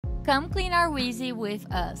Come clean our Weasy with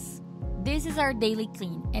us. This is our daily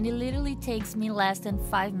clean, and it literally takes me less than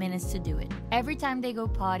 5 minutes to do it. Every time they go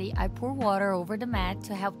potty, I pour water over the mat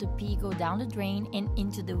to help the pee go down the drain and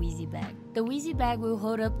into the Weasy bag. The Weasy bag will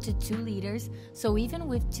hold up to 2 liters, so even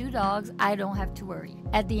with 2 dogs, I don't have to worry.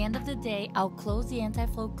 At the end of the day, I'll close the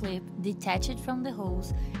anti-flow clip, detach it from the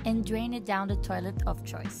hose, and drain it down the toilet of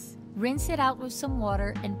choice. Rinse it out with some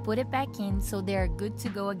water and put it back in so they are good to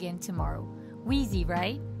go again tomorrow. Weasy,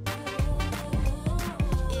 right?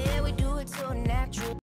 Yeah, we do it so natural.